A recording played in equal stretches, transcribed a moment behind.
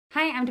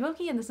I'm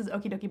Deboki and this is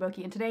Okie Dokie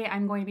Boki, and today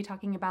I'm going to be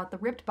talking about the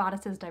Ripped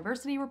Bodices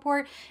Diversity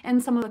Report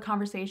and some of the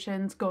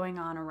conversations going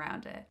on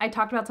around it. I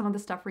talked about some of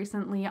this stuff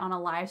recently on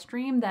a live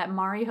stream that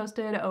Mari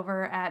hosted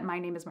over at My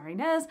Name is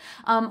Marinez,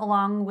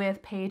 along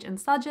with Paige and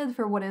Sajid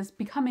for what is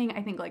becoming,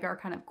 I think, like our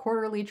kind of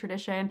quarterly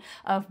tradition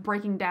of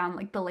breaking down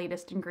like the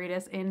latest and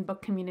greatest in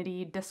book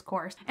community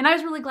discourse. And I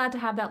was really glad to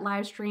have that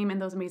live stream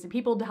and those amazing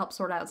people to help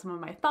sort out some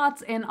of my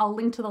thoughts, and I'll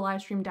link to the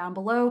live stream down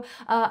below.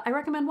 I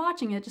recommend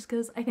watching it just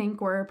because I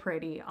think we're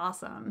pretty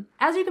awesome.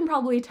 As you can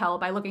probably tell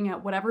by looking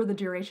at whatever the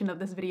duration of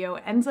this video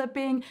ends up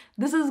being,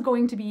 this is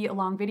going to be a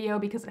long video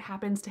because it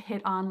happens to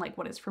hit on like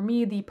what is for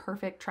me the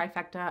perfect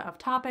trifecta of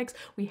topics.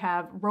 We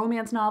have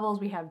romance novels,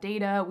 we have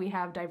data, we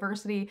have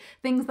diversity,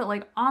 things that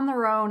like on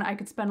their own I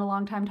could spend a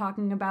long time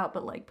talking about,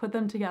 but like put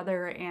them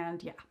together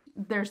and yeah.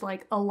 There's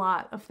like a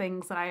lot of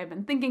things that I have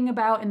been thinking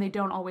about and they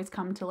don't always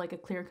come to like a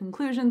clear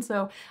conclusion.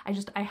 So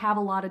I have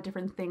a lot of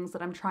different things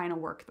that I'm trying to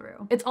work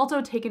through. It's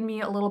also taken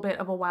me a little bit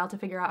of a while to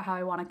figure out how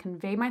I want to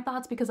convey my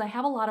thoughts because I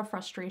have a lot of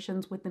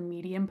frustrations with the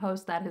Medium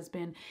post that has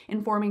been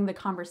informing the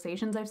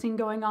conversations I've seen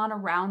going on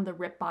around the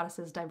Ripped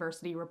Bodices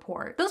Diversity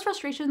Report. Those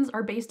frustrations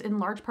are based in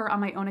large part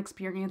on my own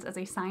experience as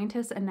a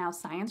scientist and now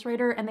science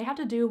writer, and they have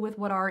to do with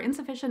what are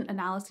insufficient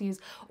analyses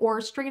or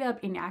straight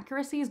up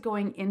inaccuracies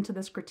going into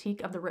this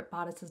critique of the Ripped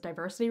Bodices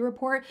Diversity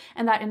Report,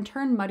 and that in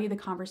turn muddy the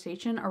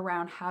conversation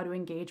around how to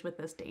engage with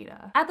this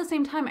data. At the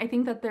same time, I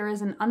think that there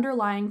is an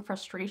underlying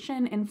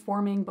frustration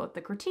informing both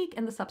the critique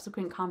and the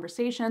subsequent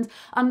conversations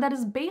that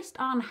is based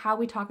on how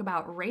we talk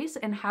about race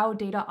and how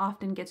data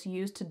often gets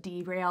used to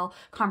derail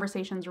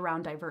conversations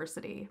around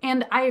diversity.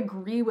 And I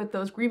agree with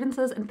those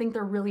grievances and think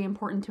they're really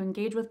important to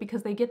engage with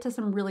because they get to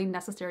some really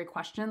necessary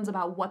questions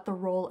about what the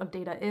role of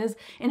data is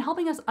in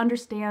helping us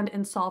understand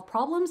and solve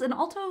problems, and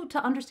also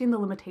to understand the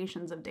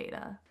limitations of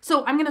data.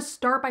 So I'm going to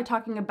start by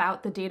talking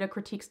about the data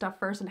critique stuff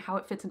first and how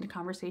it fits into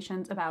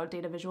conversations about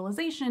data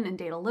visualization and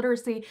data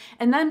literacy.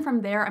 And then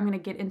from there, I'm going to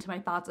get into my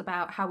thoughts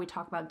about how we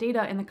talk about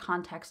data in the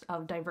context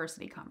of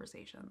diversity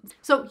conversations.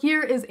 So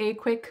here is a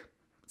quick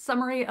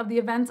summary of the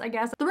events, I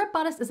guess. The Ripped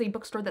Bodice is a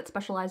bookstore that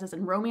specializes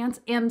in romance,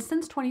 and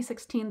since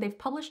 2016, they've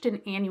published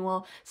an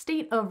annual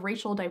State of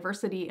Racial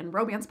Diversity in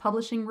Romance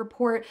Publishing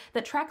report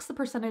that tracks the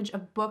percentage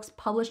of books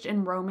published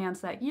in romance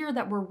that year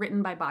that were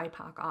written by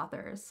BIPOC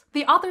authors.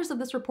 The authors of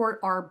this report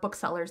are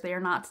booksellers. They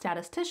are not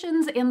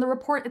statisticians, and the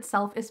report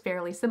itself is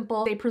fairly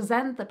simple. They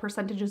present the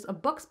percentages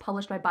of books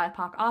published by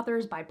BIPOC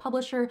authors by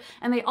publisher,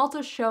 and they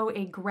also show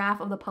a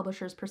graph of the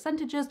publishers'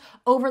 percentages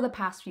over the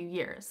past few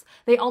years.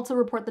 They also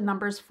report the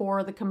numbers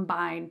for the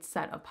combined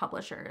set of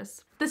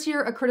publishers. This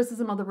year, a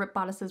criticism of the Ripped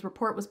Bodices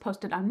report was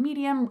posted on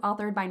Medium,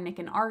 authored by Nick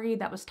and Ari,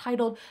 that was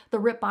titled The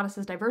Ripped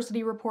Bodices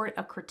Diversity Report,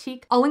 a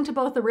Critique. I'll link to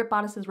both the Ripped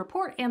Bodices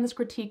report and this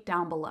critique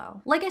down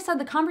below. Like I said,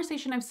 the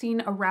conversation I've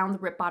seen around the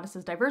Ripped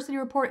Bodices Diversity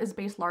Report is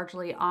based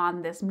largely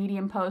on this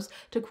Medium post,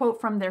 to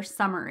quote from their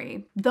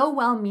summary. Though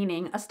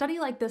well-meaning, a study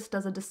like this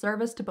does a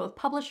disservice to both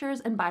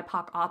publishers and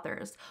BIPOC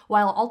authors,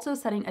 while also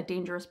setting a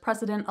dangerous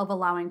precedent of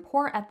allowing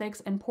poor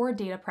ethics and poor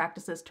data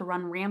practices to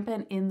run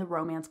rampant in the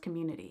romance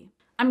community.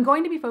 I'm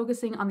going to be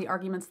focusing on the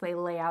arguments they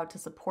lay out to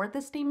support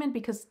this statement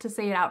because, to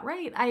say it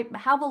outright, I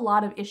have a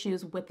lot of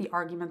issues with the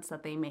arguments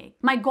that they make.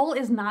 My goal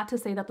is not to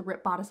say that the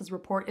Ripped Bodices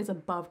report is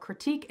above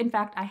critique. In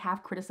fact, I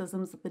have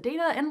criticisms of the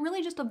data and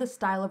really just of the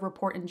style of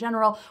report in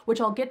general,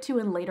 which I'll get to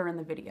later in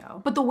the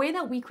video. But the way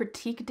that we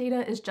critique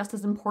data is just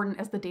as important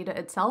as the data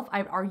itself.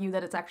 I'd argue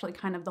that it's actually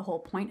kind of the whole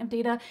point of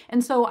data,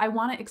 and so I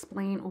want to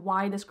explain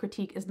why this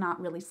critique is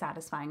not really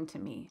satisfying to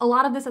me. A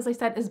lot of this, as I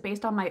said, is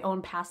based on my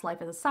own past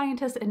life as a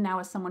scientist and now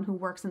as someone who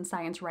works in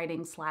science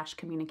writing /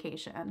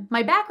 communication.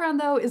 My background,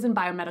 though, is in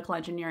biomedical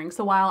engineering,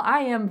 so while I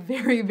am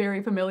very,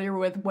 very familiar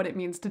with what it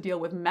means to deal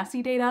with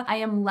messy data, I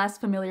am less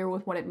familiar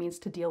with what it means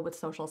to deal with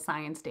social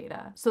science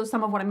data. So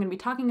some of what I'm going to be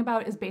talking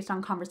about is based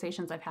on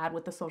conversations I've had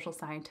with the social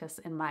scientists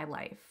in my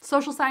life.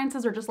 Social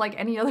sciences are just like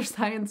any other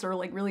science or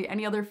like really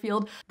any other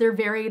field. They're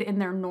varied in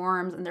their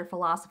norms and their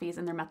philosophies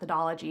and their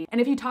methodology. And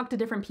if you talk to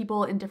different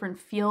people in different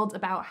fields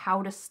about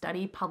how to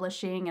study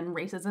publishing and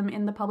racism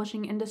in the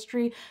publishing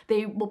industry,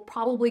 they will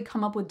probably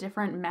come up with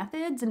different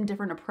methods and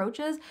different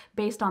approaches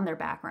based on their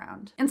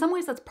background. In some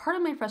ways, that's part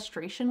of my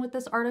frustration with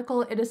this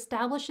article. It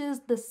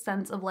establishes this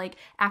sense of like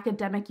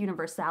academic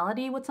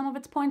universality with some of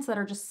its points that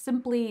are just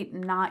simply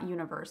not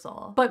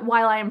universal. But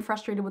while I am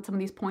frustrated with some of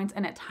these points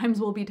and at times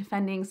will be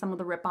defending some of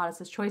the Ripped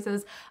Bodices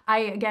choices, I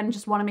again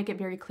just want to make it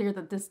very clear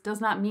that this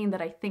does not mean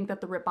that I think that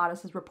the Ripped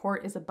Bodices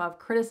report is above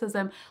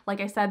criticism.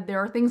 Like I said, there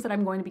are things that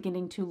I'm going to be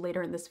getting to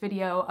later in this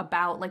video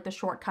about like the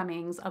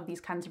shortcomings of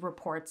these kinds of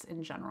reports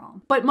in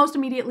general. But most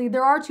immediately, immediately,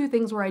 there are two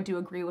things where I do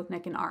agree with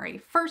Nick and Ari.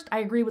 First, I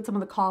agree with some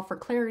of the call for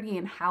clarity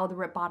in how the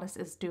ripped bodice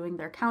is doing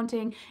their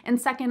counting. And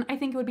second, I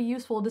think it would be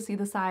useful to see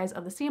the size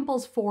of the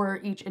samples for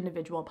each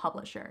individual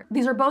publisher.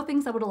 These are both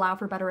things that would allow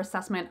for better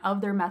assessment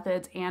of their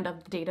methods and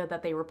of the data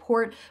that they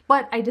report,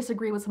 but I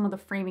disagree with some of the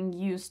framing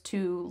used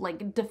to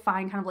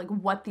define kind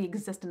of what the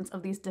existence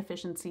of these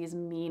deficiencies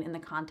mean in the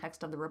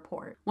context of the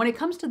report. When it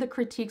comes to the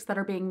critiques that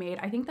are being made,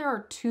 I think there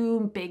are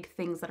two big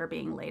things that are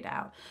being laid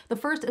out. The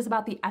first is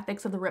about the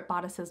ethics of the ripped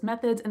bodice's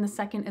methods, and the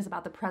second is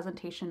about the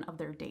presentation of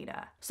their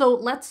data. So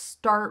let's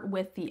start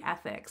with the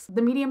ethics.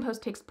 The Medium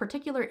post takes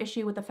particular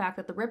issue with the fact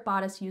that the ripped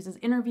bodice uses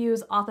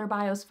interviews, author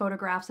bios,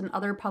 photographs, and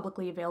other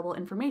publicly available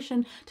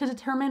information to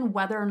determine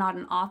whether or not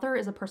an author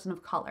is a person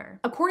of color.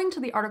 According to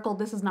the article,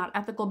 this is not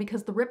ethical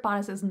because the ripped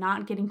bodice is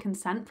not getting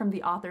consent from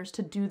the authors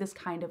to do this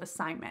kind of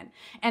assignment.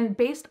 And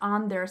based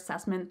on their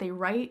assessment, they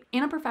write,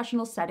 in a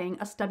professional setting,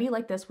 a study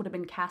like this would have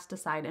been cast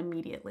aside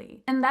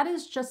immediately. And that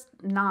is just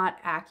not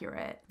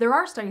accurate. There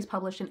are studies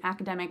published in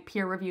academic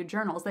peer-reviewed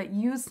journals that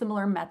use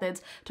similar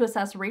methods to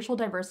assess racial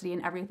diversity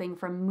in everything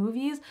from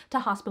movies to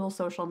hospital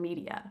social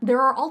media.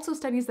 There are also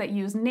studies that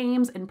use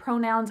names and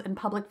pronouns and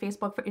public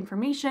Facebook for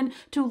information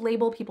to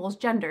label people's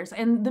genders.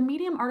 And the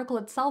Medium article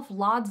itself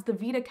lauds the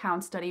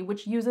VitaCount study,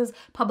 which uses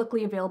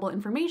publicly available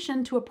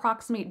information to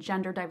approximate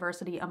gender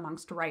diversity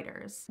amongst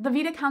writers. The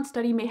VitaCount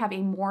study may have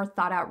a more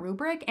thought out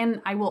rubric,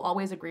 and I will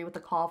always agree with the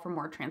call for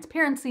more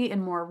transparency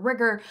and more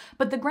rigor,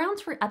 but the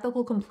grounds for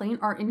ethical complaint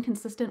are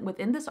inconsistent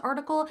within this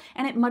article,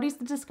 and it muddies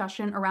the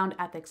discussion around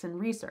ethics in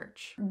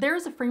research. There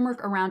is a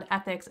framework around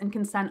ethics and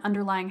consent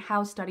underlying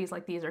how studies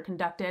like these are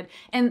conducted,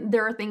 and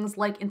there are things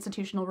like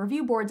institutional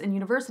review boards in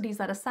universities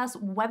that assess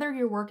whether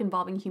your work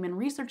involving human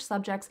research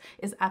subjects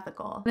is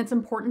ethical. And it's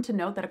important to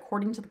note that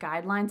according to the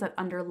guidelines that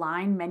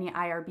underline many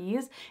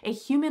IRBs, a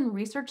human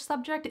research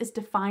subject is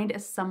defined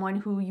as someone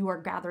who you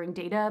are gathering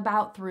data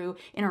about through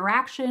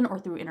interaction or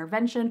through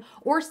intervention,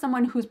 or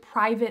someone whose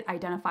private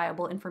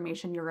identifiable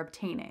information you're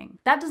obtaining.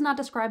 That does not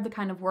describe the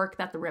kind of work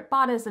that the ripped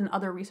bodice and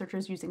other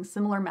researchers using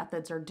similar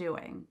methods are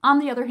doing. On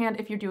the other hand,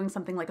 if you're doing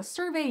something like a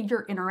survey,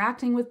 you're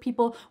interacting with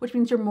people, which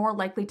means you're more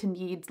likely to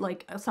need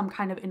some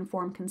kind of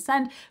informed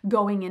consent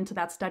going into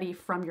that study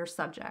from your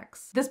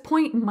subjects. This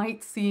point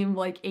might seem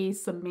like a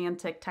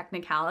semantic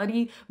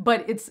technicality,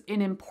 but it's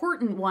an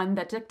important one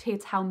that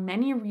dictates how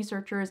many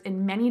researchers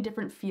in many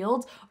different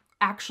fields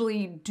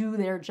actually do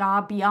their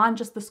job beyond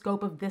just the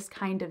scope of this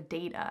kind of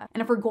data.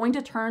 And if we're going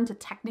to turn to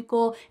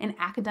technical and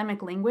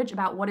academic language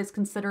about what is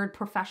considered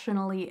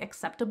professionally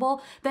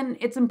acceptable, then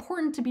it's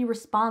important to be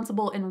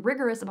responsible and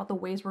rigorous about the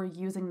ways we're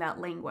using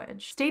that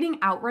language. Stating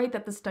outright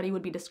that the study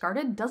would be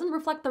discarded doesn't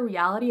reflect the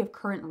reality of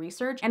current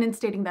research, and in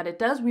stating that it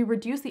does, we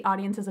reduce the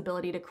audience's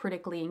ability to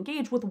critically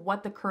engage with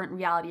what the current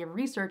reality of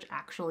research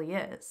actually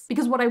is.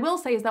 Because what I will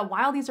say is that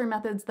while these are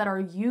methods that are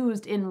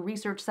used in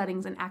research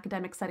settings and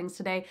academic settings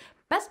today,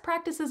 best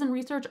practices in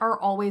research are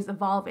always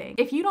evolving.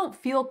 If you don't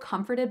feel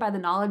comforted by the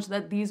knowledge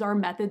that these are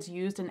methods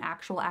used in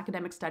actual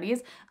academic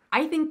studies,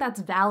 I think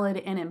that's valid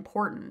and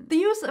important. The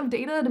use of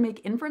data to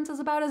make inferences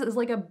about us is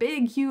a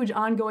big, huge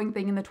ongoing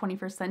thing in the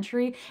 21st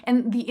century,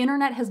 and the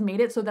internet has made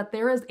it so that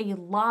there is a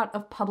lot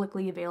of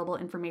publicly available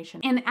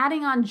information. And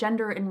adding on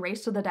gender and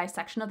race to the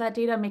dissection of that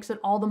data makes it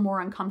all the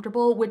more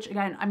uncomfortable, which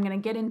again, I'm gonna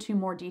get into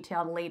more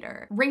detail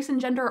later. Race and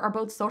gender are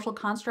both social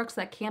constructs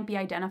that can't be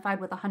identified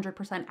with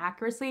 100%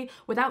 accuracy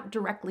without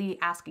directly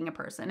asking a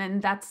person,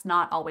 and that's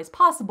not always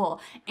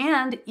possible.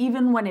 And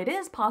even when it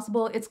is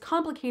possible, it's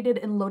complicated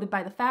and loaded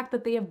by the fact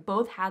that they have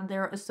both had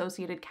their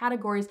associated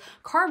categories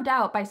carved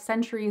out by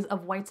centuries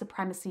of white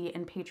supremacy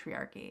and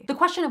patriarchy. The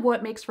question of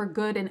what makes for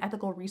good and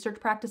ethical research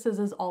practices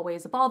is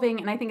always evolving,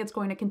 and I think it's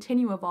going to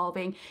continue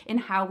evolving in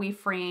how we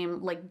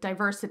frame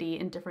diversity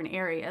in different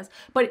areas.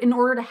 But in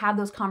order to have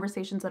those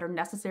conversations that are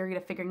necessary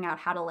to figuring out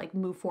how to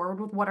move forward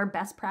with what are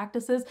best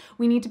practices,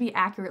 we need to be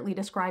accurately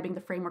describing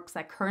the frameworks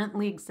that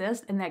currently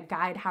exist and that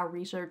guide how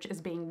research is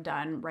being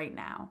done right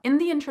now. In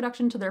the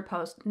introduction to their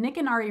post, Nick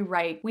and Ari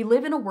write, "We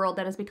live in a world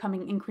that is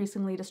becoming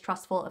increasingly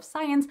distrustful of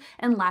science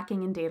and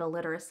lacking in data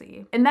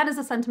literacy." And that is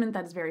a sentiment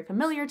that is very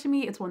familiar to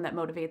me. It's one that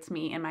motivates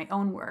me in my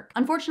own work.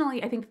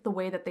 Unfortunately, I think that the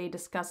way that they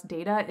discuss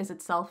data is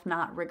itself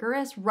not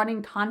rigorous,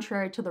 running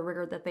contrary to the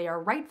rigor that they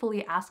are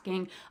rightfully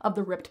asking of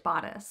the ripped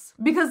bodice.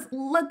 Because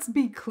let's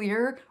be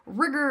clear,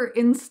 rigor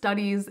in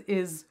studies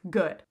is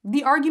good.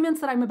 The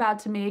arguments that I'm about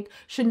to make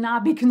should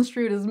not be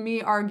construed as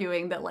me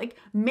arguing that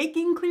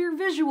making clear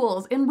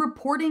visuals and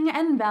reporting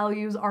end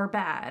values are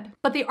bad.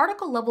 But the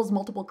article levels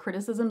multiple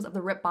criticisms of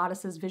the ripped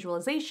bodice's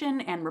visualization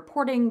and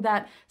reporting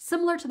that,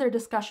 similar to their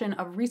discussion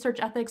of research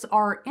ethics,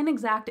 are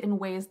inexact in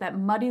ways that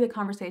muddy the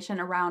conversation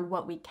around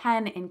what we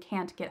can and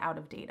can't get out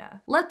of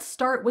data. Let's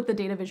start with the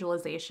data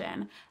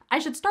visualization. I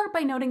should start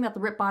by noting that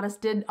the Rip Bodice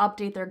did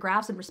update their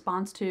graphs in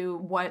response to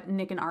what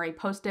Nick and Ari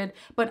posted,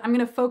 but I'm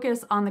going to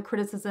focus on the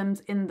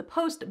criticisms in the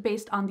post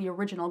based on the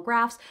original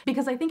graphs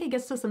because I think it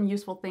gets to some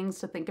useful things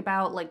to think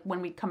about, like when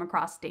we come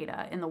across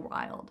data in the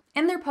wild.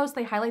 In their post,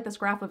 they highlight this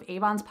graph of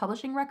Avon's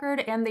publishing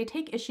record, and they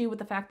take issue with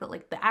the fact that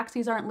like the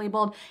axes aren't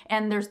labeled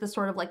and there's this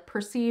sort of like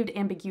perceived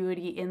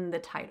ambiguity in the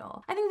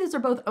title. I think these are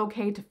both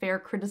okay to fair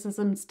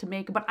criticisms to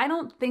make, but I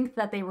don't think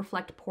that they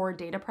reflect poor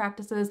data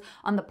practices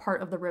on the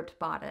part of the Ripped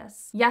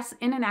Bodice. Yes,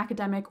 in an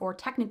academic or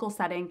technical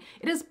setting,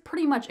 it is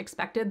pretty much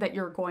expected that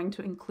you're going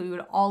to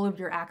include all of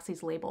your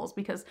axes labels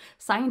because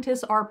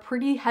scientists are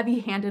pretty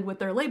heavy-handed with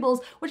their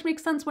labels, which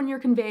makes sense when you're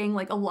conveying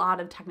like a lot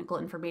of technical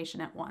information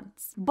at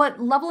once.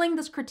 But leveling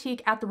this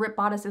critique at the Ripped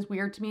Bodice is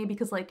weird to me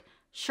because like,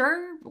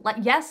 sure,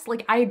 yes,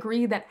 I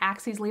agree that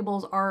axes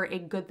labels are a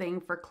good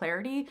thing for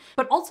clarity,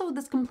 but also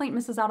this complaint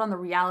misses out on the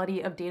reality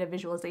of data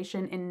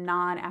visualization in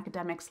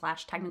non-academic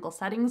 / technical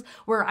settings,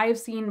 where I have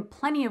seen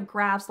plenty of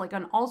graphs like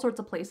on all sorts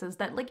of places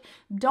that like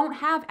don't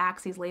have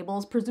axes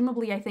labels,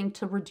 presumably I think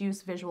to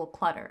reduce visual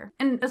clutter.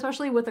 And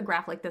especially with a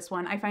graph like this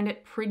one, I find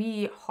it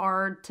pretty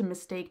hard to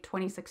mistake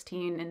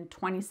 2016 and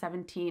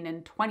 2017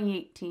 and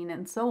 2018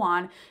 and so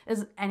on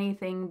as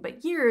anything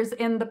but years,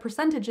 and the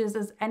percentages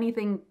as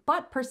anything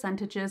but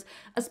percentages,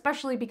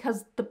 especially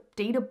because the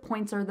data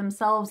points are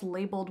themselves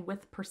labeled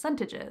with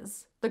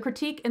percentages. The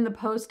critique in the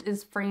post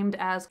is framed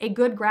as a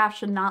good graph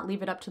should not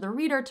leave it up to the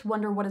reader to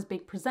wonder what is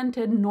being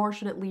presented, nor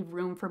should it leave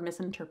room for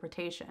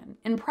misinterpretation.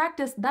 In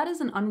practice, that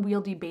is an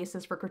unwieldy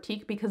basis for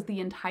critique because the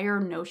entire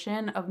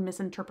notion of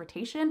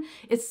misinterpretation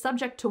is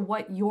subject to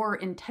what your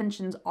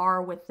intentions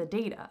are with the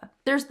data.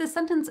 There's this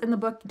sentence in the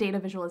book Data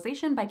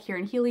Visualization by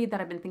Kieran Healy that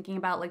I've been thinking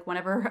about like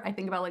whenever I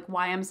think about like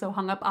why I'm so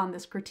hung up on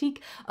this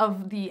critique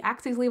of the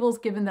axes labels,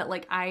 given that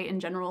like I in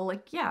general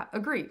like, yeah,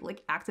 agree,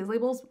 like axes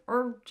labels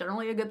are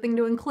generally a good thing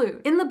to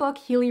include. In the book,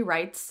 Healy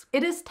writes,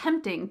 "It is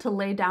tempting to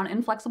lay down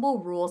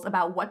inflexible rules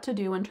about what to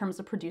do in terms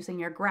of producing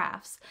your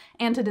graphs,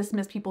 and to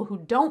dismiss people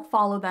who don't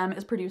follow them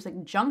as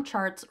producing junk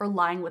charts or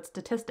lying with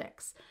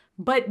statistics.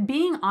 But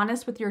being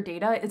honest with your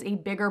data is a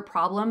bigger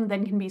problem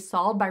than can be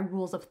solved by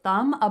rules of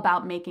thumb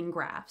about making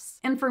graphs."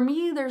 And for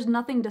me, there's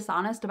nothing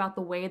dishonest about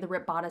the way the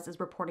Ripped Bodice is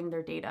reporting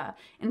their data.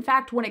 In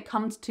fact, when it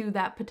comes to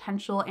that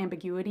potential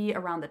ambiguity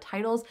around the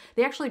titles,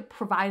 they actually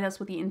provide us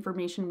with the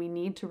information we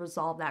need to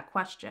resolve that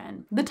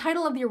question. The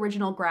title of the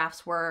original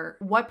graphs were,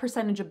 "What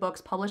percentage of books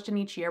published in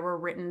each year were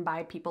written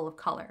by people of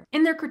color?"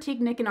 In their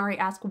critique, Nick and Ari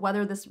ask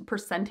whether this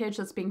percentage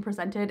that's being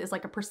presented is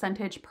like a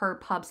percentage per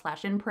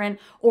pub/imprint,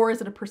 or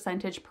is it a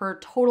percentage per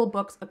total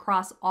books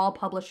across all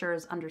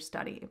publishers under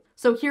study.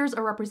 So here's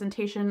a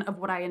representation of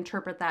what I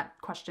interpret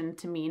that question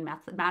to mean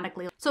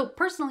mathematically. So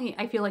personally,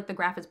 I feel like the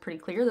graph is pretty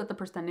clear that the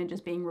percentage is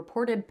being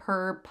reported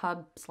per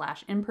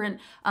pub/imprint,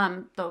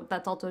 though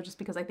that's also just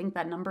because I think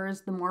that number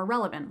is the more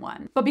relevant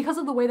one. But because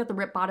of the way that the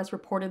Ripped Bodice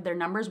reported their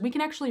numbers, we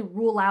can actually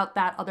rule out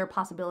that other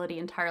possibility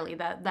entirely,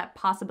 that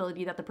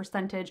possibility that the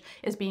percentage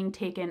is being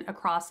taken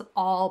across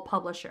all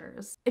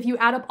publishers. If you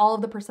add up all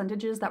of the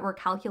percentages that were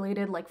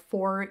calculated like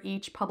for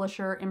each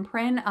publisher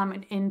imprint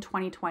in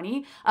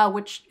 2020,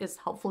 which is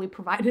helpfully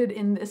provided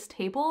in this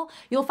table,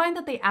 you'll find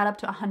that they add up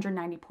to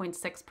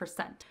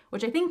 190.6%,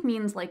 which I think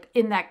means like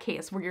in that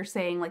case where you're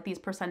saying like these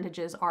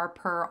percentages are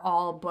per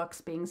all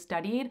books being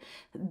studied,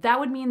 that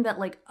would mean that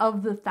like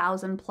of the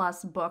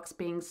 1,000+ books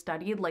being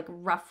studied, like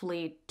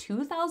roughly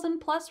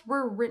 2,000+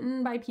 were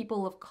written by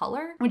people of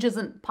color, which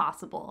isn't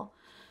possible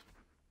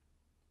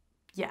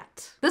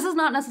yet. This is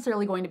not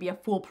necessarily going to be a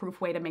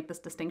foolproof way to make this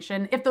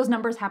distinction. If those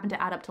numbers happen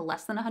to add up to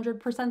less than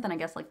 100%, then I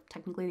guess like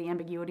technically the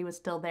ambiguity was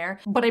still there.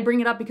 But I bring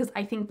it up because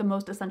I think the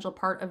most essential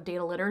part of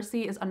data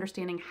literacy is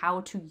understanding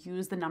how to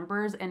use the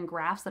numbers and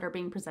graphs that are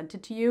being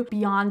presented to you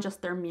beyond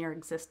just their mere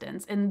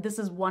existence. And this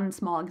is one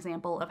small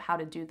example of how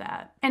to do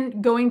that.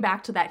 And going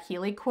back to that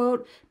Healy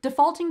quote,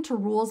 defaulting to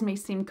rules may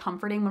seem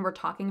comforting when we're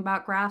talking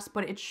about graphs,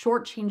 but it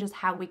shortchanges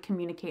how we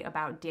communicate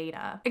about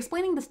data.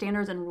 Explaining the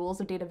standards and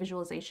rules of data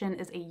visualization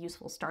is a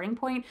useful starting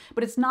point,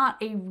 but it's not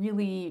a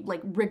really like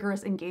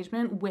rigorous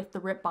engagement with the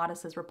Ripped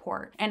Bodice's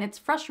report. And it's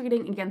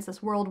frustrating against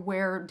this world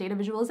where data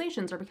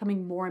visualizations are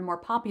becoming more and more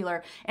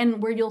popular,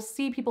 and where you'll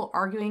see people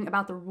arguing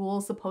about the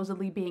rules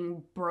supposedly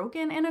being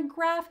broken in a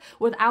graph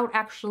without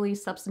actually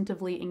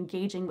substantively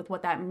engaging with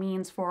what that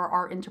means for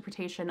our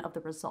interpretation of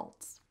the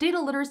results. Data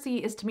literacy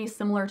is to me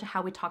similar to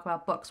how we talk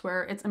about books,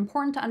 where it's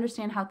important to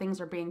understand how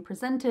things are being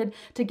presented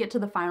to get to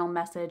the final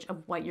message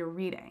of what you're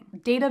reading.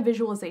 Data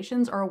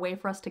visualizations are a way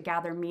for us to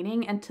gather meaning,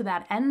 and to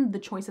that end, the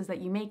choices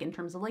that you make in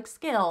terms of like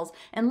scales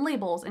and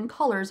labels and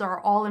colors are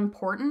all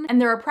important,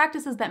 and there are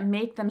practices that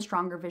make them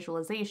stronger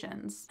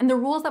visualizations. And the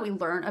rules that we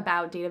learn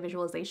about data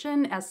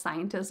visualization as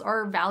scientists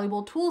are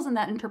valuable tools in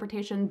that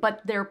interpretation,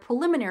 but they're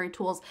preliminary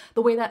tools,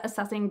 the way that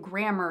assessing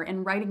grammar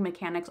and writing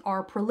mechanics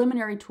are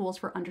preliminary tools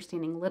for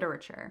understanding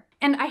literature.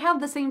 And I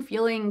have the same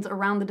feelings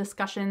around the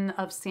discussion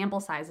of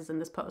sample sizes in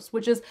this post,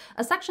 which is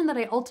a section that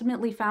I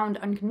ultimately found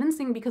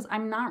unconvincing because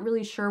I'm not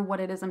really sure what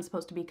it is I'm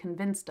supposed to be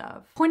convinced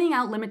of. Pointing Pointing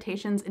out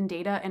limitations in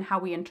data and how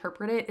we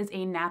interpret it is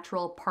a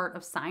natural part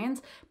of science,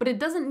 but it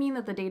doesn't mean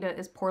that the data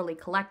is poorly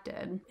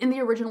collected. In the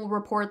original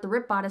report, the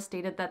Ripped Bodice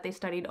stated that they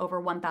studied over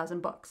 1,000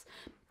 books.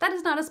 That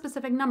is not a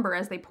specific number,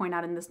 as they point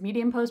out in this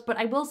Medium post, but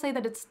I will say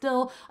that it's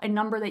still a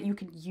number that you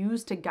could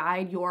use to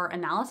guide your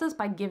analysis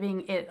by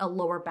giving it a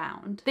lower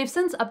bound. They've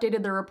since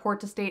updated their report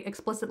to state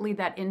explicitly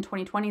that in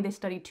 2020 they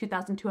studied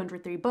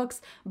 2,203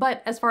 books,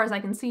 but as far as I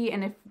can see,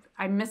 and if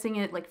I'm missing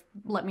it, like,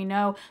 let me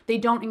know, they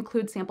don't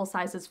include sample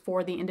sizes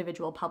for the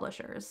individual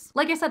publishers.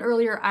 Like I said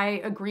earlier,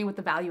 I agree with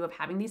the value of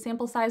having these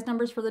sample size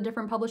numbers for the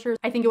different publishers.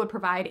 I think it would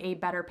provide a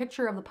better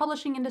picture of the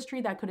publishing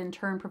industry that could in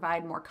turn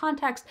provide more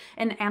context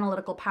and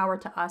analytical power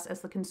to us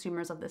as the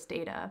consumers of this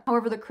data.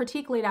 However, the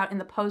critique laid out in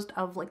the post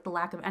of like the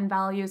lack of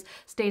n-values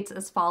states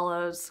as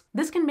follows: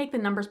 this can make the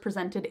numbers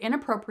presented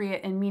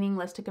inappropriate and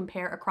meaningless to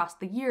compare across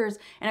the years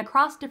and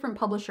across different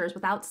publishers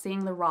without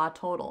seeing the raw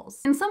totals.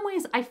 In some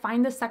ways, I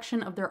find this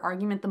section of their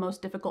argument the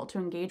most difficult to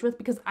engage with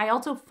because I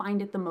also find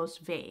it the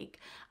most vague.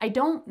 I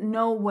don't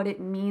know what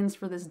it means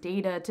for this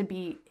data to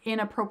be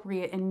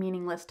inappropriate and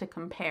meaningless to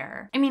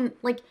compare. I mean,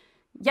 like,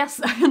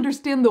 yes, I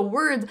understand the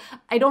words.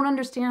 I don't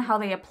understand how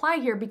they apply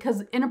here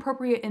because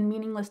inappropriate and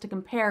meaningless to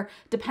compare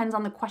depends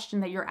on the question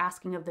that you're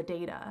asking of the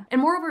data.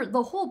 And moreover,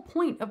 the whole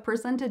point of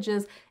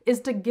percentages is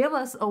to give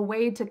us a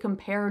way to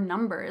compare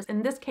numbers.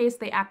 In this case,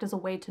 they act as a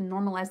way to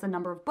normalize the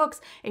number of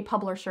books a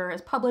publisher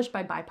has published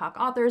by BIPOC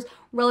authors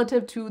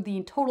relative to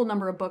the total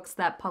number of books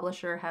that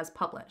publisher has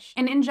published.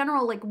 And in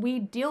general, like, we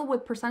deal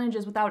with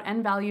percentages without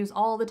n values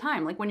all the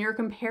time. Like when you're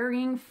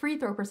comparing free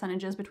throw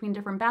percentages between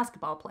different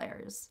basketball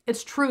players.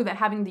 It's true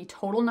that having the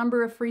total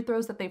number of free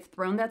throws that they've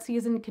thrown that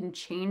season can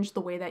change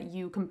the way that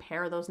you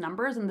compare those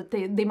numbers, and that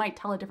they might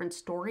tell a different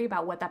story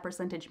about what that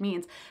percentage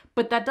means,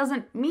 but that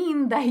doesn't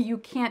mean that you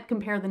can't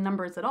compare the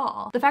numbers at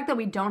all. The fact that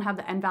we don't have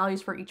the n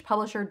values for each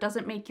publisher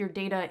doesn't make your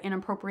data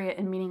inappropriate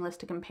and meaningless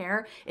to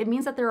compare. It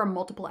means that there are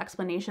multiple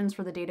explanations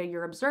for the data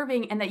you're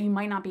observing and that you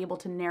might not be able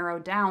to narrow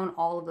down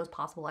all of those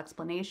possible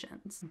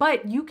explanations.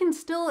 But you can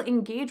still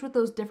engage with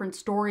those different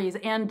stories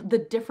and the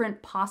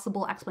different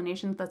possible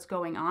explanations that's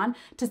going on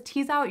to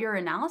tease out your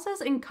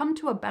analysis and come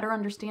to a better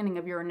understanding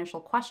of your initial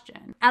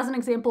question. As an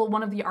example,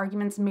 one of the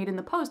arguments made in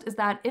the post is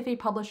that if a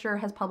publisher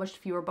has published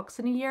fewer books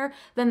in a year,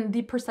 then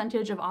the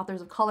percentage of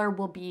authors of color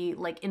will be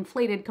like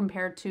inflated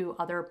compared to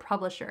other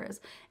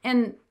publishers.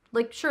 And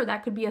like, sure,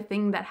 that could be a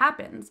thing that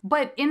happens.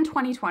 But in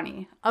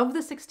 2020, of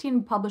the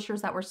 16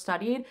 publishers that were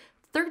studied,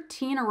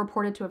 13 are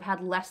reported to have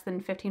had less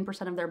than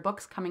 15% of their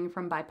books coming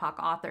from BIPOC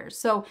authors.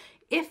 So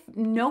if,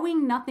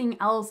 knowing nothing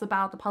else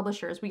about the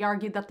publishers, we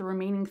argued that the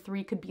remaining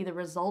 3 could be the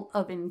result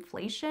of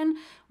inflation,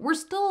 we're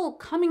still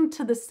coming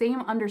to the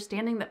same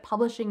understanding that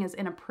publishing is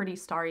in a pretty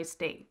starry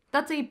state.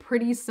 That's a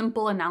pretty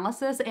simple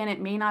analysis, and it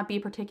may not be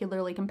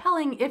particularly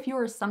compelling if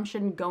your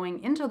assumption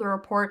going into the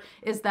report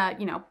is that,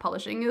 you know,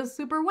 publishing is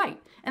super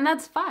white. And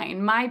that's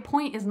fine. My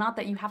point is not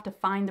that you have to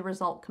find the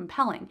result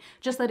compelling,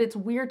 just that it's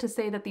weird to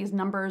say that these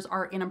numbers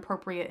are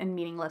inappropriate and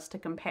meaningless to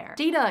compare.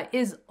 Data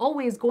is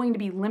always going to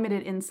be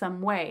limited in some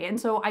way,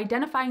 and so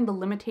identifying the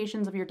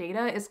limitations of your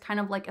data is kind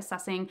of like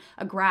assessing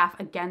a graph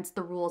against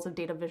the rules of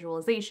data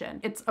visualization.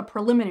 It's a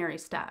preliminary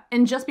step.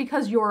 And just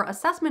because your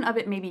assessment of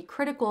it may be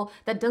critical,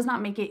 that does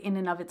not make it in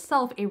and of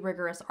itself a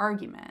rigorous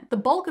argument. The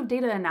bulk of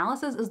data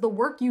analysis is the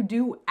work you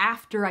do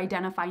after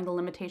identifying the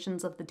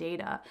limitations of the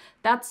data.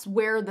 That's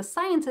where the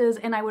science is,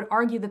 and I would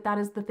argue that that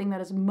is the thing that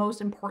is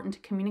most important to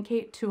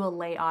communicate to a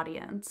lay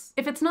audience.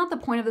 If it's not the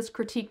point of this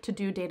critique to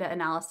do data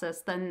analysis,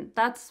 then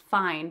that's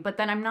fine, but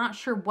then I'm not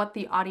sure what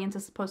the audience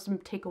is supposed to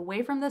take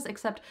away from this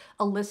except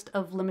a list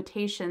of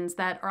limitations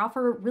that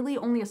offer really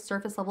only a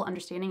surface level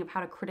understanding of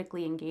how to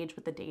critically engage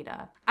with the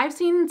data. I've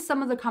seen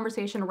some of the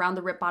conversation around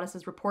the Ripped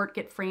Bodice's report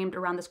get framed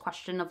around this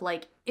question of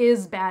like,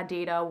 is bad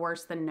data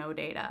worse than no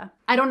data?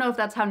 I don't know if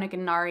that's how Nick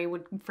and Nari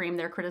would frame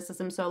their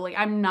criticism, so like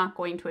I'm not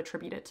going to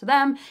attribute it to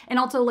them. And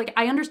also, like,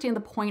 I understand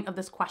the point of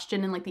this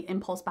question and like the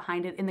impulse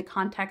behind it in the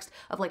context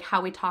of like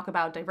how we talk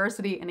about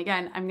diversity, and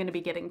again, I'm going to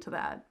be getting to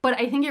that. But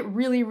I think it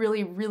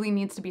really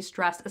needs to be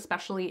stressed,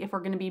 especially if we're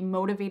going to be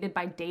motivated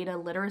by data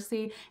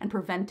literacy and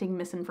preventing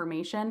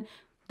misinformation.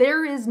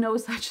 There is no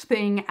such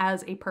thing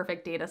as a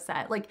perfect data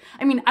set. Like,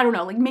 I mean, I don't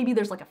know, like maybe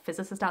there's like a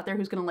physicist out there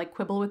who's gonna like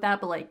quibble with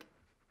that, but like,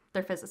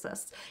 they're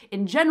physicists.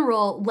 In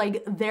general,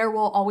 like, there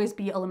will always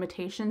be a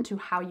limitation to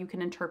how you can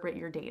interpret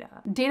your data.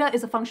 Data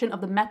is a function of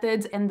the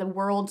methods and the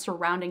world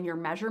surrounding your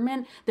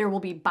measurement. There will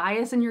be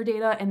bias in your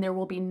data and there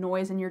will be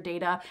noise in your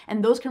data,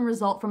 and those can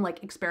result from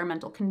like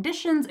experimental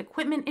conditions,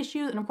 equipment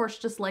issues, and of course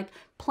just like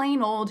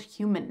plain old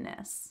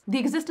humanness. The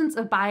existence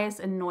of bias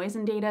and noise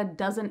in data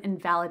doesn't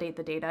invalidate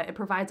the data. It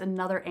provides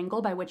another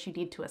angle by which you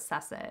need to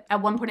assess it.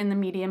 At one point in the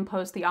Medium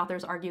post, the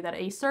authors argue that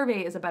a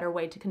survey is a better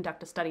way to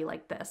conduct a study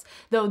like this,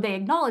 though they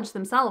acknowledge acknowledge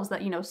themselves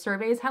that,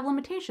 surveys have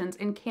limitations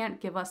and can't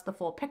give us the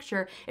full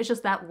picture. It's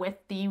just that with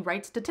the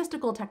right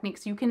statistical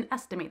techniques, you can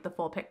estimate the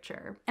full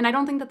picture. And I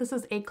don't think that this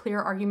is a clear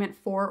argument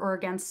for or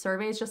against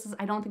surveys, just as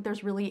I don't think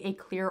there's really a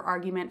clear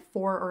argument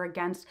for or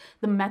against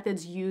the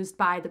methods used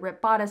by the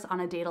ripped bodice on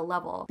a data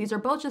level. These are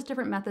both just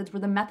different methods where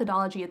the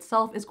methodology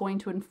itself is going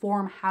to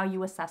inform how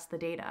you assess the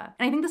data.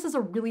 And I think this is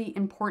a really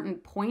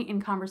important point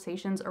in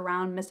conversations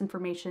around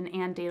misinformation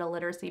and data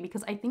literacy,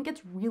 because I think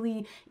it's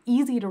really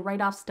easy to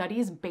write off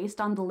studies based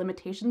on the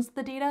limitations of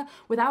the data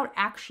without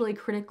actually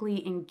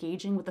critically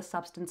engaging with the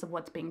substance of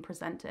what's being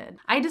presented.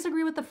 I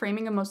disagree with the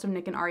framing of most of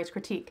Nick and Ari's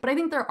critique, but I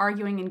think they're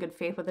arguing in good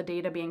faith with the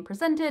data being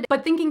presented.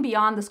 But thinking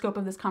beyond the scope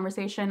of this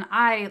conversation,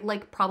 I,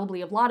 like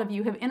probably a lot of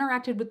you, have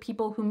interacted with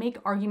people who make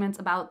arguments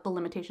about the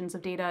limitations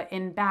of data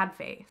in bad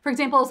faith. For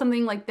example,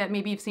 something like that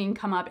maybe you've seen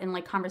come up in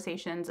like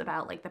conversations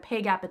about like the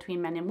pay gap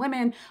between men and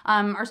women,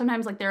 or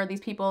sometimes like there are these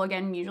people,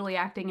 again, usually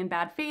acting in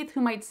bad faith,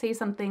 who might say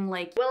something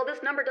like, well,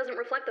 this number doesn't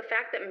reflect the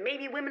fact that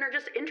maybe women are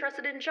just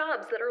interested in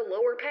jobs that are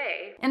lower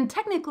pay. And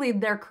technically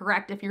they're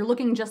correct if you're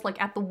looking just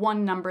like at the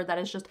one number that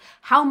is just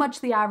how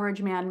much the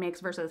average man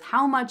makes versus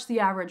how much the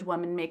average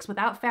woman makes,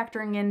 without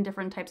factoring in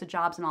different types of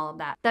jobs and all of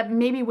that. That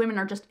maybe women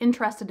are just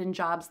interested in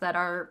jobs that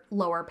are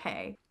lower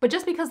pay. But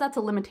just because that's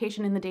a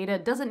limitation in the data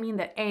doesn't mean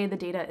that A, the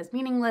data is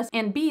meaningless,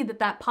 and B,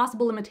 that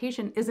possible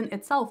limitation isn't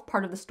itself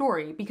part of the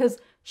story. Because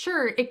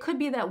sure, it could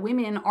be that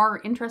women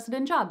are interested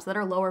in jobs that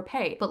are lower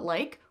pay, but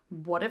like,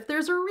 what if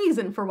there's a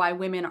reason for why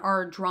women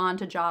are drawn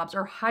to jobs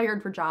or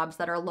hired for jobs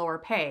that are lower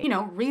pay?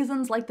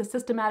 Reasons like the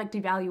systematic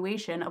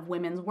devaluation of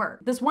women's work.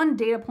 This one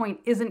data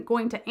point isn't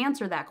going to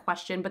answer that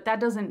question, but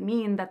that doesn't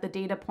mean that the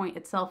data point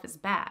itself is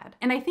bad.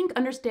 And I think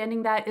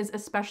understanding that is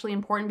especially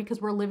important because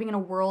we're living in a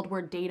world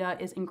where data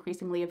is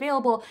increasingly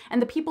available,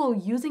 and the people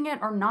using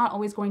it are not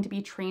always going to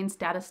be trained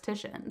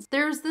statisticians.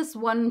 There's this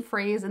one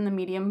phrase in the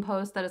Medium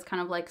post that is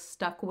kind of like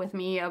stuck with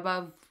me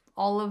above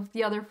all of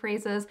the other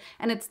phrases,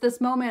 and it's this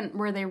moment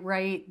where they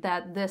write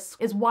that this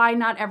is why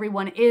not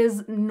everyone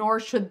is, nor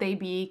should they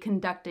be,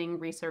 conducting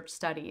research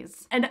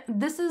studies. And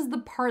this is the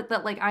part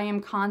that like I am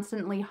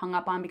constantly hung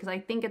up on, because I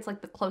think it's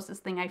like the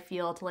closest thing I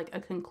feel to like a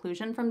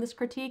conclusion from this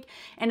critique,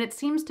 and it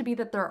seems to be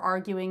that they're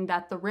arguing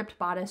that the ripped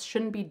bodice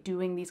shouldn't be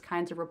doing these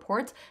kinds of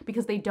reports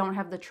because they don't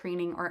have the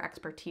training or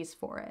expertise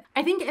for it.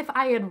 I think if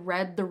I had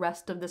read the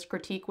rest of this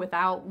critique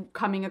without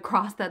coming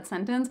across that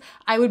sentence,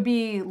 I would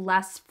be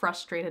less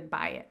frustrated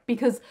by it.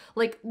 Because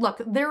like,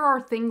 look, there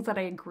are things that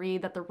I agree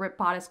that the ripped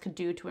bodice could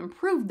do to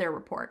improve their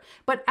report.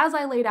 But as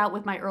I laid out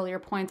with my earlier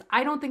points,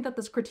 I don't think that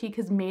this critique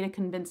has made a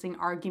convincing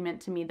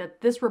argument to me that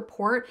this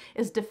report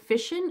is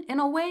deficient in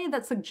a way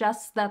that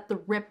suggests that the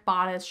ripped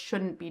bodice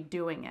shouldn't be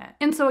doing it.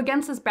 And so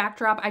against this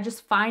backdrop, I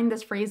just find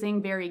this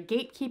phrasing very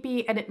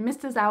gatekeepy, and it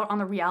misses out on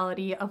the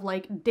reality of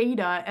like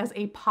data as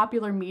a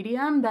popular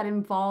medium that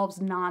involves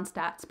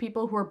non-stats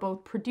people who are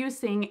both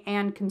producing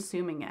and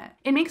consuming it.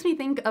 It makes me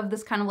think of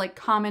this kind of like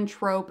common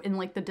trope in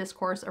like the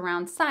discourse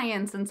around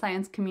science and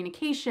science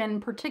communication,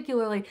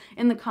 particularly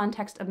in the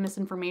context of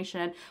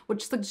misinformation,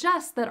 which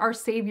suggests that our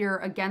savior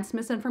against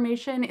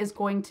misinformation is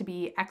going to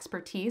be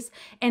expertise.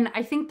 And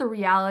I think the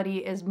reality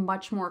is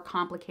much more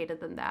complicated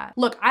than that.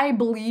 Look, I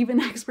believe in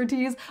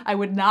expertise. I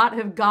would not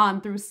have gone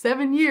through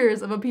 7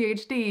 years of a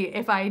PhD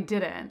if I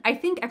didn't. I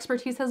think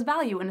expertise has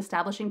value in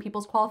establishing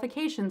people's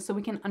qualifications so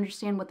we can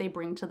understand what they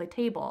bring to the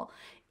table.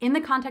 In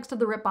the context of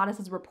the ripped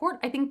bodice's report,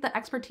 I think the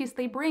expertise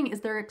they bring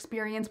is their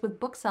experience with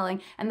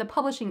bookselling and the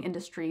publishing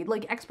industry,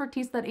 like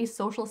expertise that a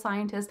social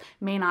scientist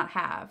may not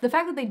have. The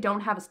fact that they don't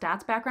have a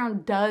stats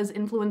background does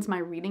influence my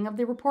reading of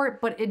the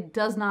report, but it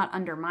does not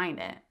undermine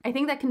it. I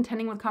think that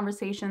contending with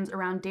conversations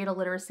around data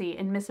literacy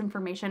and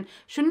misinformation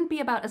shouldn't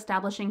be about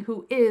establishing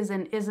who is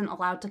and isn't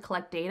allowed to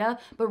collect data,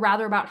 but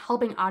rather about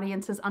helping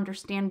audiences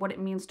understand what it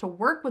means to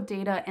work with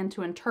data and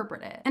to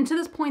interpret it. And to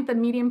this point, the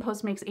Medium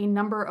post makes a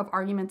number of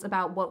arguments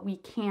about what we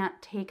can't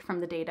take from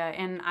the data,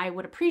 and I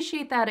would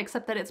appreciate that,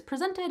 except that it's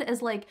presented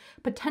as like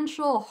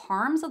potential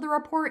harms of the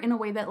report in a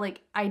way that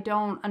like I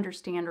don't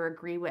understand or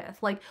agree with.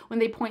 Like when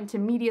they point to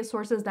media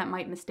sources that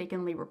might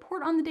mistakenly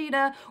report on the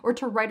data, or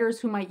to writers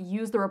who might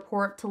use the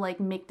report to like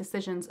make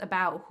decisions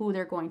about who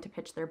they're going to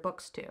pitch their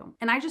books to.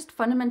 And I just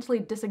fundamentally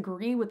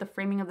disagree with the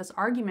framing of this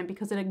argument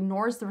because it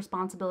ignores the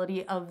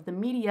responsibility of the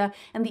media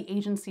and the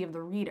agency of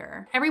the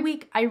reader. Every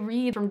week I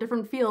read from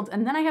different fields,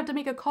 and then I have to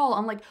make a call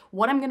on like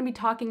what I'm going to be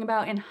talking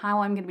about and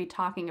how I'm going to be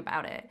talking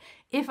about it.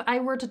 If I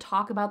were to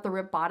talk about the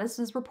ripped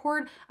bodice's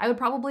report, I would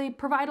probably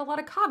provide a lot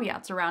of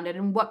caveats around it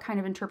and what kind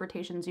of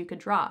interpretations you could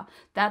draw.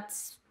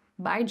 That's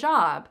my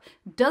job.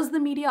 Does the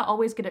media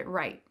always get it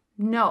right?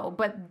 No,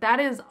 but that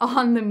is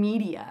on the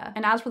media.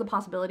 And as for the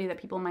possibility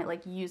that people might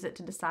like use it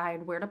to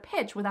decide where to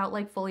pitch without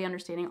like fully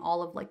understanding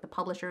all of like the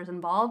publishers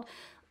involved,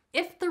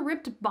 if the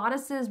ripped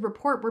bodice's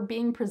report were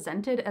being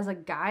presented as a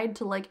guide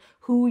to like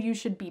who you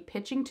should be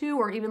pitching to,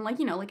 or even like,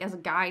 you know, like as a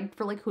guide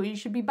for like who you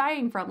should be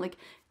buying from. Like,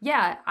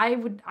 yeah, I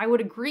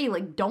would agree,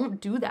 like, don't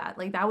do that.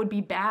 Like, that would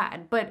be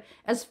bad. But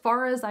as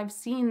far as I've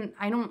seen,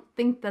 I don't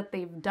think that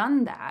they've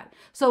done that.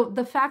 So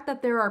the fact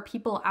that there are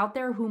people out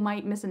there who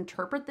might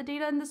misinterpret the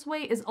data in this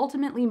way is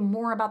ultimately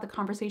more about the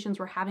conversations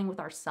we're having with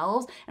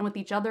ourselves and with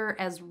each other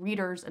as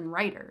readers and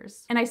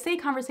writers. And I say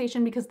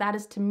conversation because that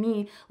is, to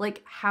me,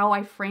 like how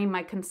I frame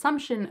my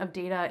consumption of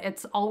data.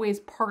 It's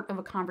always part of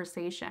a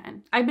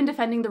conversation. I've been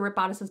defending the Ripped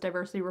Bodices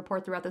diversity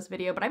report throughout this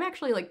video, but I'm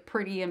actually like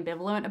pretty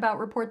ambivalent about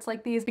reports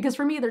like these because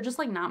for me, they're just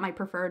like not my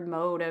preferred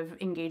mode of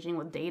engaging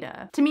with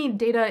data. To me,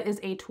 data is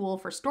a tool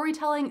for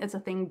storytelling. It's a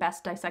thing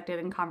best dissected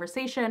in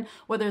conversation,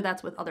 whether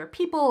that's with other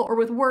people or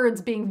with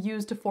words being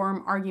used to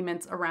form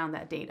arguments around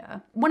that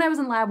data. When I was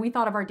in lab, we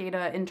thought of our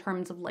data in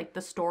terms of like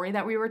the story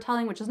that we were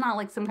telling, which is not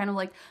like some kind of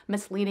like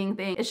misleading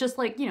thing. It's just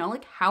like, you know,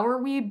 like how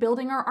are we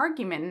building our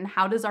argument and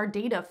how does our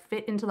data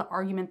fit into the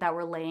argument that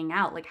we're laying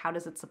out? Like how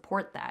does it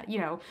support that? You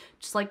know,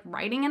 just like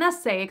writing an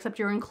essay, except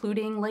you're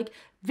including like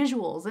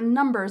visuals and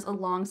numbers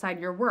alongside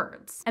your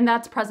words. And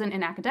that's present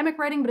in academic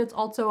writing, but it's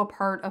also a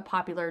part of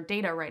popular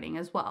data writing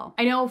as well.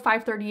 I know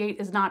 538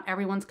 is not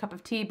everyone's cup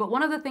of tea, but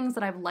one of the things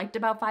that I've liked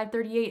about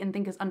 538 and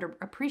think is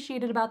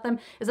underappreciated about them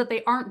is that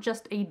they aren't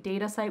just a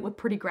data site with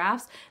pretty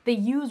graphs. They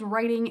use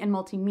writing and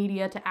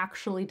multimedia to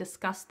actually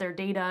discuss their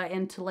data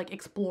and to like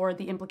explore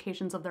the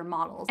implications of their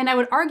models. And I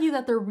would argue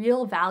that their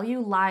real value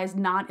lies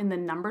not in the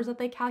numbers that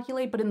they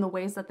calculate, but in the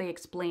ways that they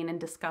explain and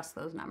discuss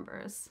those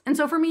numbers. And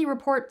so for me,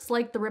 reports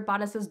like the Ripped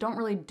Bodices don't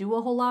really do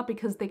a whole lot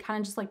because they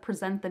kind of just like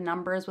present the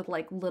numbers with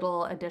like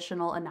little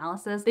additional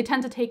analysis. They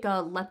tend to take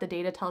a let the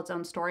data tell its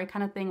own story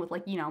kind of thing with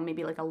like, you know,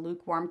 maybe like a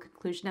lukewarm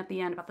conclusion at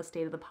the end about the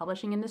state of the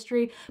publishing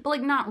industry, but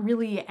like not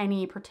really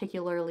any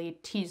particularly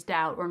teased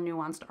out or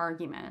nuanced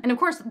argument. And of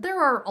course,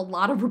 there are a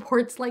lot of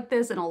reports like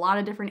this in a lot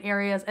of different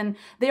areas, and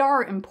they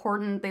are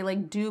important. They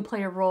like do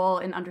play a role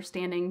in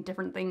understanding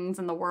different things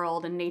in the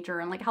world and nature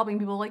and like helping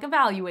people like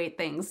evaluate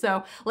things.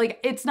 So like,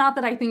 it's not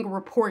that I think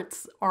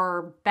reports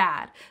are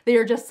bad. They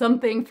are just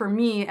something for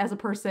me as a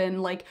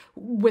person, like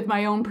with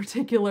my own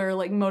particular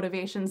like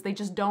motivations. They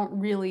just don't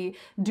really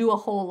do a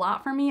whole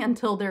lot for me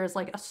until there's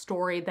like a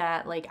story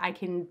that like I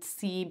can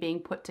see being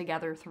put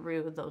together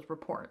through those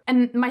reports.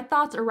 And my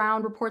thoughts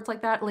around reports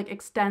like that like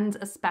extends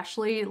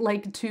especially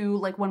like to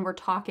like when we're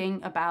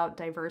talking about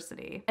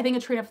diversity. I think a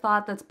train of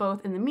thought that's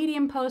both in the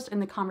Medium post and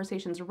the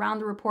conversations around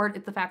the report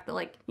is the fact that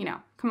like, you know,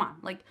 come on,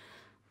 like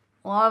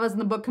a lot of us in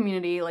the book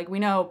community, like we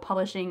know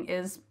publishing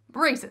is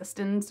racist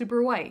and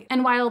super white.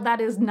 And while that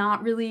is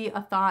not really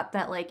a thought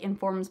that like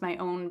informs my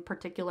own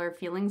particular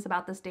feelings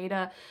about this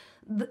data,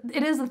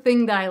 it is a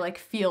thing that I like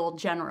feel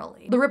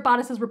generally. The Ripped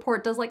Bodices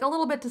report does like a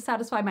little bit to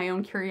satisfy my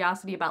own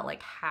curiosity about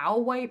like how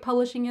white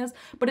publishing is,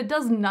 but it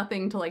does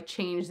nothing to like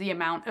change the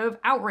amount of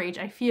outrage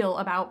I feel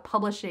about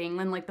publishing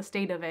and like the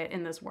state of it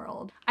in this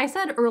world. I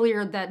said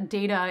earlier that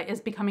data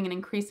is becoming an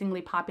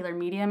increasingly popular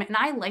medium, and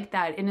I like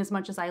that in as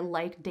much as I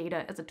like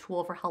data as a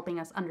tool for helping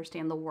us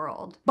understand the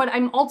world. But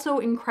I'm also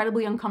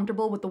incredibly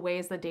uncomfortable with the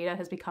ways that data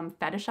has become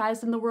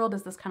fetishized in the world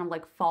as this kind of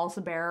like false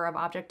bearer of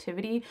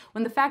objectivity,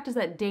 when the fact is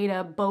that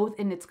data, both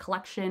in its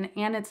collection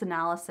and its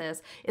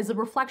analysis, is a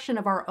reflection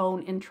of our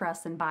own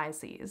interests and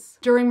biases.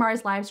 During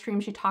Mari's live stream,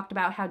 she talked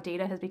about how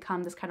data has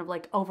become this kind of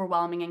like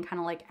overwhelming and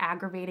kind of like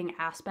aggravating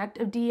aspect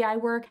of DEI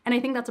work. And I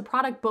think that's a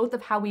product both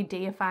of how we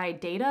deify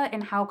data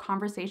and how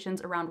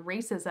conversations around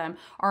racism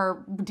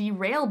are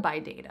derailed by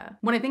data.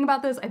 When I think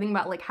about this, I think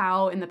about like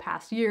how in the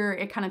past year,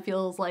 it kind of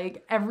feels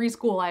like every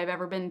school I've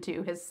ever been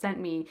to has sent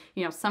me,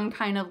 you know, some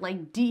kind of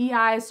like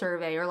DEI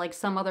survey or like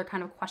some other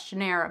kind of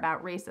questionnaire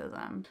about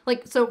racism.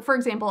 Like, so for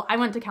example, I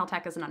went to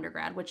Caltech as an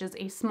undergrad, which is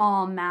a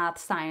small math,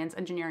 science,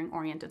 engineering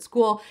oriented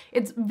school.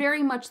 It's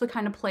very much the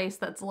kind of place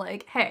that's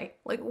like, hey,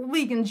 like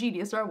we can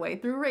genius our way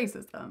through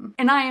racism.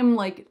 And I am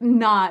like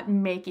not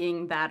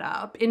making that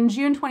up. In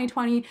June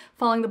 2020,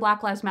 following the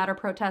Black Lives Matter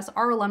protests,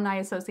 our alumni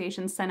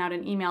association sent out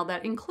an email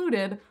that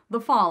included the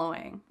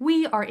following: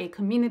 "We are a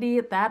community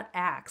that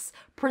acts.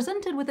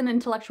 Presented with an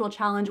intellectual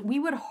challenge, we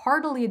would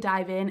heartily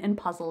dive in and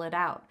puzzle it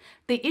out.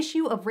 The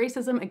issue of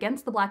racism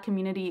against the Black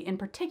community in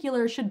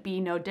particular should be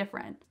no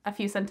different." A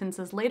few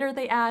sentences later,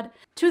 they add,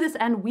 "To this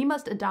end, we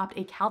must adopt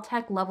a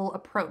Caltech-level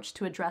approach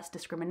to address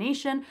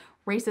discrimination,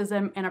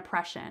 racism, and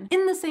oppression.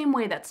 In the same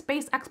way that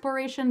space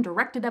exploration,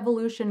 directed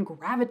evolution,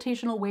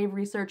 gravitational wave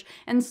research,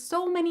 and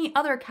so many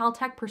other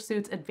Caltech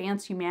pursuits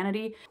advance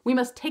humanity, we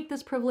must take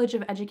this privilege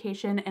of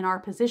education and our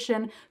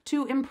position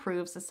to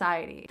improve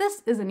society."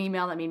 This is an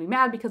email that made me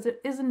mad because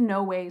it is in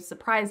no way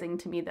surprising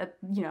to me that,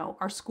 you know,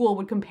 our school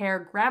would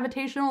compare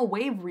gravitational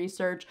wave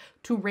research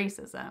to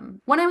racism.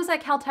 When I was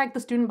at Caltech, the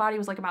student body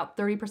was like about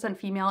 30%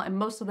 female, and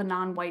most of the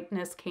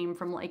non-whiteness came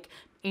from like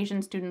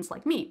Asian students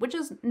like me, which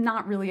is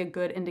not really a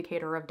good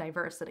indicator of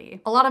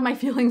diversity. A lot of my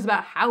feelings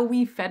about how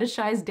we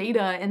fetishize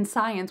data and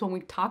science when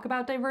we talk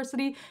about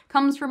diversity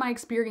comes from my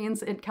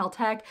experience at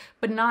Caltech,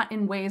 but not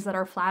in ways that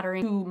are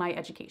flattering to my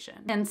education.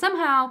 And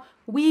somehow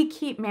we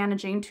keep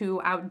managing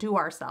to outdo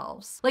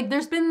ourselves. Like,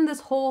 there's been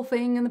this whole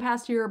thing in the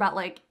past year about,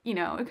 like, you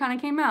know, it kind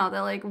of came out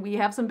that, like, we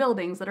have some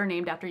buildings that are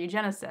named after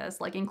eugenicists,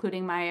 like,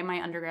 including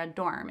my undergrad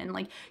dorm, and,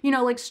 like, you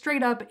know, like,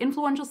 straight up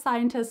influential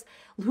scientists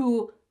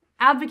who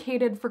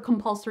advocated for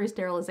compulsory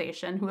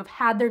sterilization, who have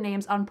had their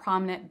names on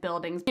prominent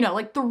buildings, you know,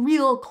 like the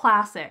real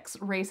classics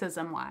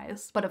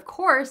racism-wise. But of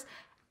course,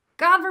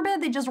 God forbid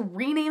they just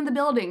rename the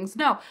buildings.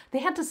 No, they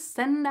had to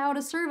send out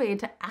a survey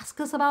to ask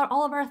us about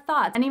all of our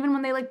thoughts. And even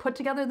when they like put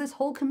together this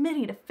whole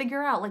committee to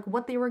figure out like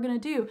what they were gonna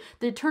do,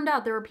 it turned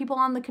out there were people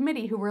on the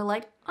committee who were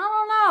like, I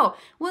don't know,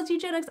 was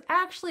eugenics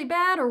actually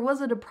bad or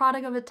was it a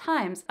product of its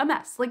times? A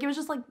mess. Like, it was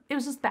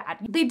just bad.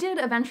 They did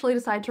eventually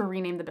decide to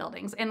rename the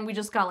buildings, and we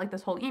just got like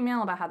this whole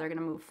email about how they're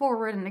gonna move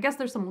forward. And I guess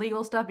there's some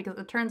legal stuff because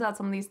it turns out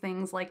some of these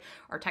things like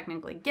are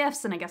technically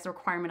gifts, and I guess the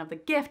requirement of the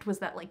gift was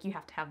that like you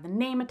have to have the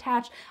name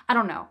attached. I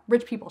don't know,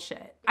 rich people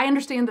shit. I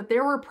understand that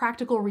there were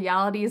practical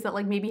realities that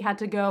like maybe had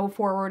to go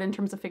forward in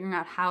terms of figuring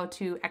out how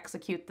to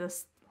execute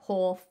this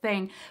whole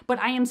thing, but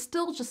I am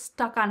still just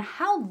stuck on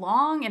how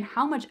long and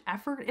how much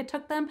effort it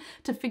took them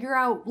to figure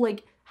out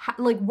like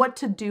what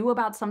to do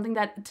about something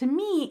that, to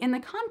me, in the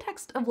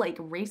context of like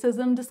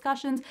racism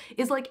discussions,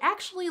 is like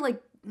actually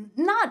like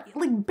not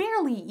like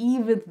barely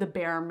even the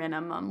bare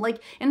minimum.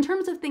 Like, in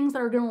terms of things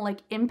that are gonna like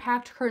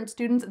impact current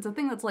students, it's a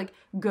thing that's like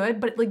good,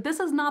 but like this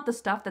is not the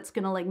stuff that's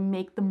gonna like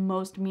make the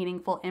most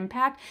meaningful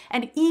impact.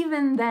 And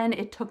even then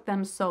it took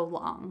them so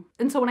long.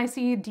 And so when I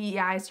see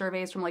DEI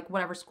surveys from like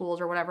whatever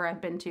schools or whatever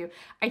I've been to,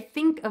 I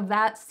think of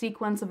that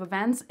sequence of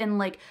events and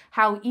like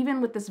how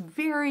even with this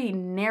very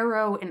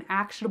narrow and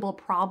actionable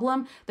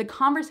problem, the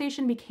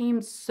conversation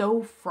became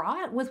so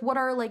fraught with what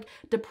are like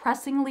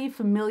depressingly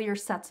familiar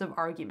sets of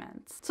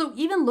arguments. So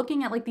even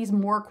looking at like these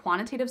more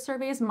quantitative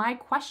surveys, my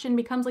question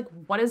becomes like,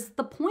 what is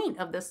the point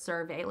of this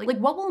survey? Like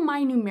what will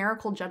my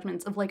numerical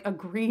judgments of like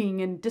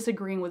agreeing and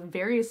disagreeing with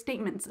various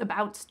statements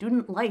about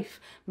student life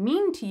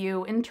mean to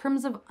you in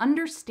terms of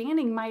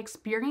understanding my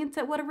experience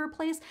at whatever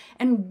place?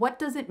 And what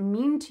does it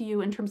mean to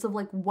you in terms of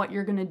like what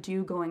you're gonna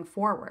do going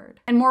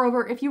forward? And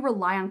moreover, if you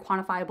rely on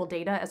quantifiable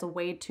data as a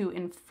way to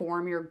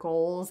inform your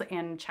goals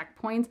and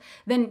checkpoints,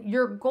 then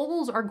your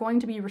goals are going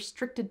to be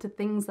restricted to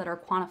things that are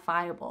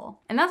quantifiable.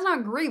 And that's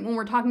not great when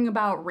we're talking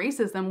about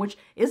racism, which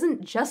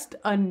isn't just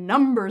a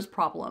numbers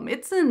problem,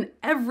 it's an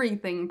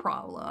everything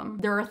problem.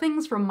 There are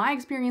things from my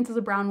experience as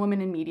a brown woman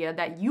in media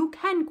that you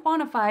can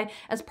quantify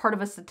as part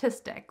of a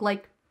statistic,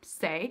 like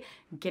say,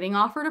 getting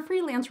offered a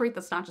freelance rate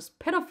that's not just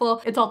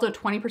pitiful, it's also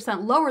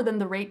 20% lower than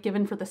the rate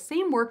given for the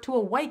same work to a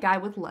white guy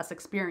with less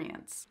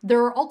experience.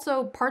 There are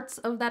also parts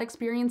of that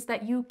experience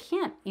that you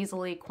can't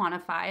easily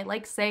quantify,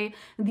 like say,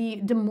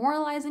 the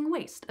demoralizing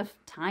waste of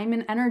time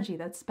and energy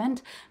that's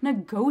spent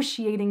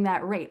negotiating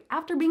that rate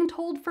after being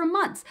told for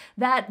months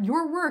that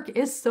your work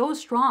is so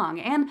strong,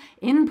 and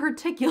in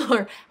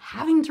particular,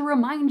 having to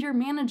remind your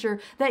manager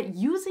that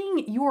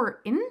using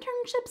your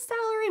internship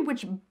salary,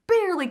 which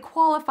barely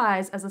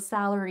qualifies as a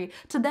salary,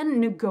 to then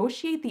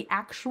negotiate the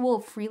actual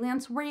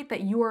freelance rate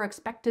that you are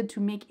expected to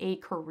make a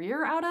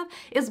career out of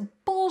is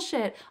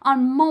bullshit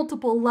on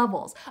multiple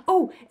levels.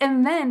 Oh,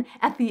 and then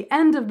at the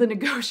end of the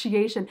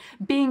negotiation,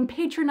 being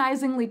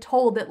patronizingly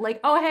told that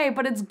like, oh hey,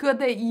 but it's good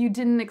that you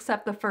didn't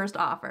accept the first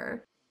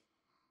offer.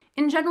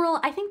 In general,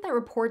 I think that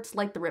reports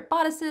like the ripped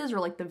bodices or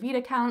like the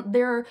Vita count,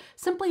 they're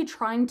simply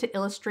trying to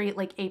illustrate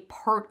like a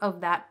part of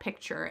that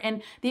picture.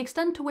 And the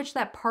extent to which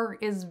that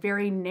part is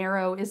very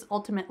narrow is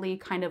ultimately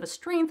kind of a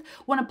strength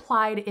when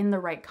applied in the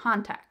right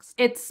context.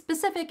 It's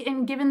specific,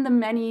 and given the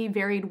many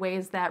varied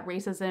ways that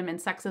racism and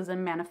sexism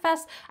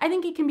manifest, I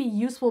think it can be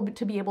useful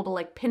to be able to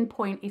like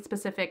pinpoint a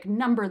specific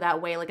number that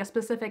way, like a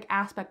specific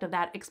aspect of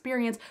that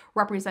experience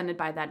represented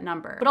by that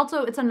number. But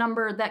also it's a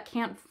number that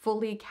can't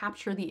fully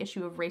capture the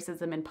issue of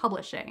racism in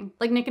publishing.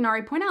 Like Nick and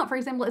Ari point out, for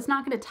example, it's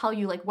not going to tell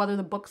you like whether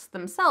the books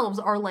themselves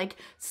are like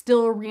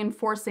still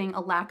reinforcing a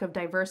lack of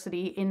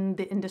diversity in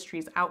the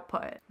industry's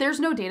output. There's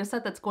no data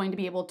set that's going to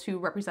be able to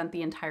represent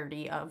the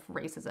entirety of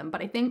racism,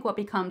 but I think what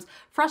becomes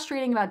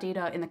frustrating about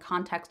data in the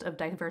context of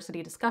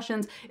diversity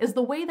discussions is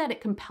the way that it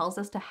compels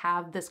us to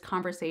have this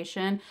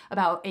conversation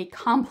about a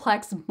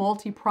complex,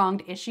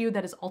 multi-pronged issue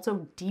that is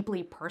also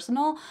deeply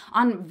personal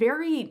on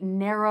very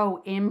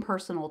narrow,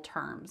 impersonal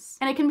terms.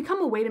 And it can become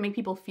a way to make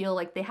people feel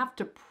like they have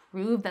to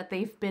prove that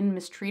they've been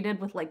mistreated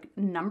with like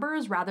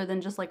numbers rather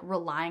than just like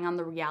relying on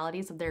the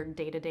realities of their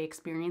day-to-day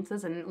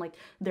experiences and like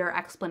their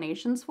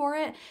explanations for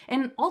it.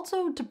 And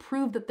also to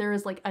prove that there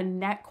is like a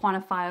net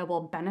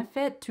quantifiable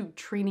benefit to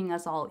treating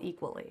us all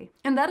equally.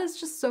 And that is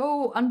just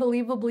so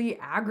unbelievably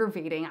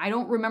aggravating. I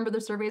don't remember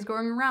the surveys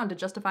going around to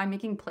justify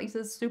making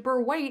places super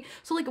white.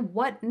 So like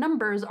what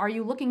numbers are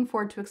you looking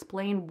for to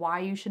explain why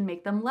you should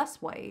make them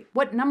less white?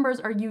 What numbers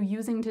are you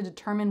using to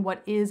determine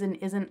what is and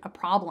isn't a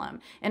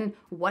problem? And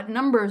what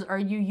numbers numbers are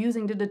you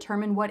using to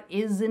determine what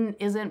is and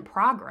isn't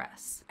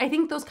progress? I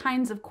think those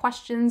kinds of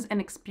questions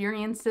and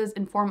experiences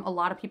inform a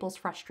lot of people's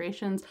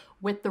frustrations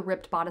with the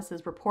Ripped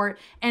Bodices report,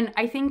 and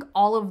I think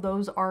all of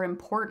those are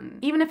important.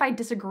 Even if I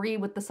disagree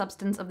with the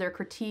substance of their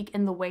critique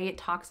and the way it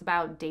talks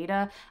about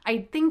data,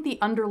 I think the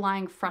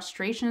underlying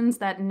frustrations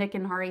that Nick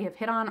and Hari have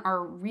hit on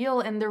are real,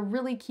 and they're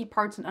really key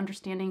parts in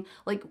understanding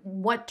like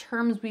what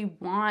terms we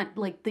want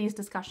like these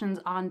discussions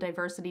on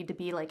diversity to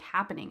be like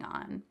happening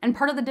on. And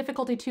part of the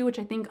difficulty too, which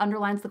I think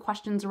underlines the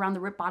questions around the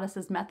Ripped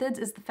Bodices methods,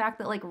 is the fact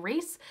that like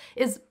race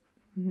is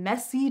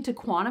messy to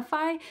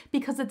quantify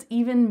because it's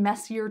even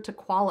messier to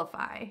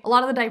qualify. A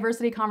lot of the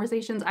diversity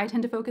conversations I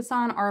tend to focus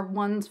on are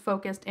ones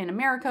focused in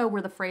America,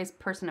 where the phrase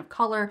person of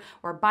color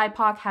or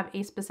BIPOC have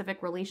a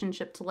specific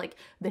relationship to like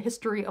the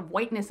history of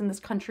whiteness in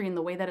this country and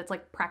the way that it's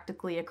like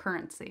practically a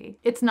currency.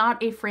 It's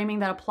not a framing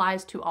that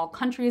applies to all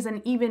countries,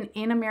 and even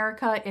in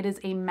America, it is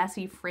a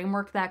messy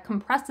framework that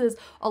compresses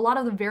a lot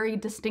of the very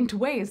distinct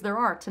ways there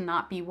are to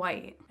not be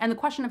white. And the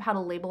question of how to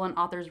label an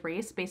author's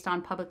race based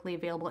on publicly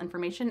available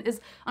information is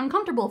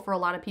uncomfortable for a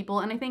lot of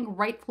people, and I think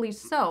rightfully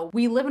so.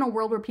 We live in a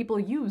world where people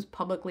use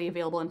publicly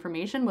available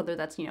information, whether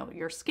that's, you know,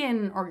 your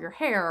skin or your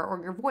hair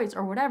or your voice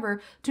or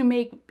whatever, to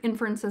make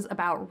inferences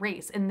about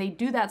race, and they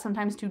do that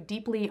sometimes to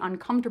deeply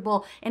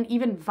uncomfortable and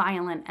even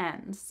violent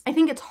ends. I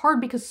think it's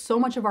hard because so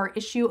much of our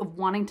issue of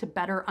wanting to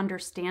better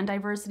understand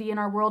diversity in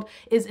our world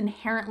is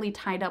inherently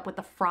tied up with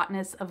the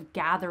fraughtness of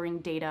gathering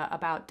data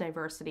about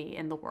diversity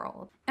in the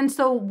world. And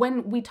so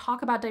when we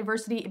talk about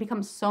diversity, it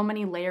becomes so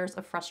many layers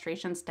of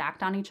frustration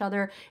stacked on each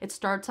other. It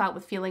starts out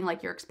with feeling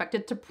like you're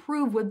expected to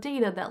prove with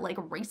data that like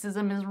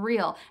racism is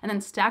real. And then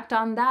stacked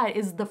on that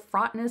is the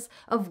fraughtness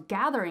of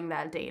gathering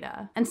that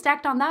data. And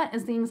stacked on that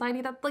is the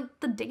anxiety that like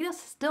the data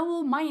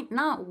still might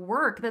not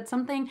work, that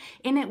something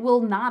in it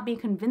will not be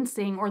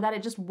convincing, or that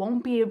it just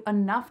won't be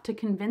enough to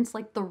convince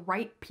like the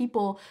right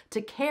people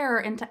to care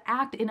and to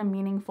act in a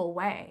meaningful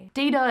way.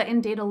 Data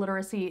and data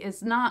literacy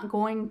is not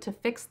going to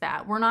fix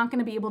that. We're not going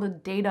to be able to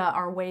data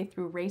our way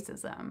through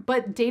racism.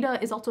 But data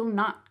is also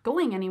not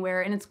going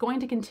anywhere, and it's going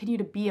to continue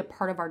to be a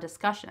part of our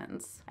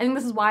discussions. I think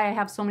this is why I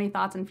have so many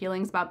thoughts and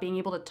feelings about being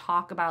able to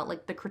talk about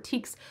like the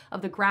critiques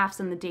of the graphs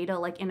and the data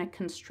like in a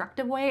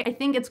constructive way. I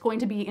think it's going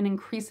to be an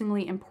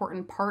increasingly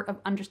important part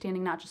of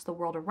understanding not just the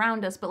world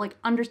around us, but like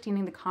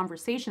understanding the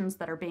conversations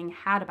that are being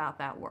had about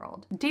that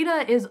world.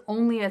 Data is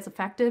only as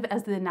effective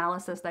as the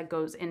analysis that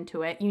goes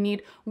into it. You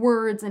need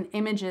words and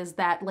images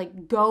that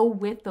like go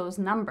with those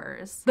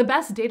numbers. The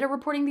best data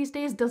reporting these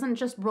days doesn't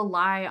just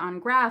rely on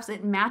graphs,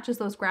 it matches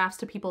those graphs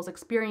to people's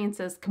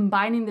experiences,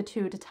 combining the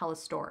two to tell a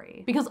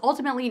story. Because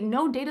ultimately,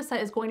 no data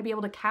set is going to be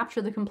able to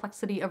capture the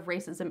complexity of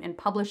racism in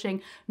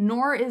publishing,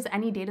 nor is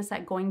any data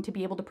set going to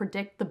be able to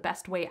predict the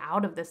best way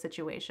out of this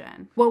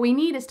situation. What we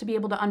need is to be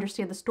able to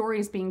understand the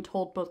stories being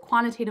told both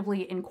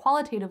quantitatively and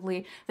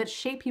qualitatively that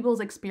shape people's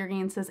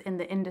experiences in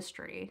the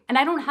industry. And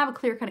I don't have a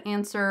clear-cut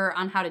answer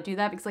on how to do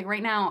that, because like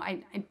right now,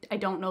 I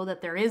don't know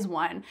that there is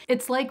one.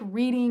 It's like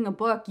reading a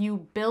book.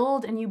 You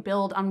build and you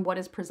build on what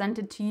is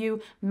presented to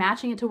you,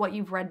 matching it to what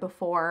you've read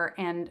before,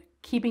 and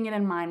keeping it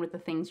in mind with the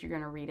things you're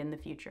going to read in the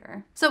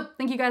future. So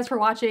thank you guys for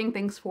watching.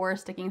 Thanks for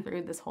sticking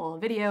through this whole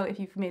video if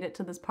you've made it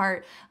to this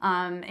part.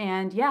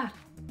 And yeah,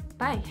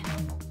 bye.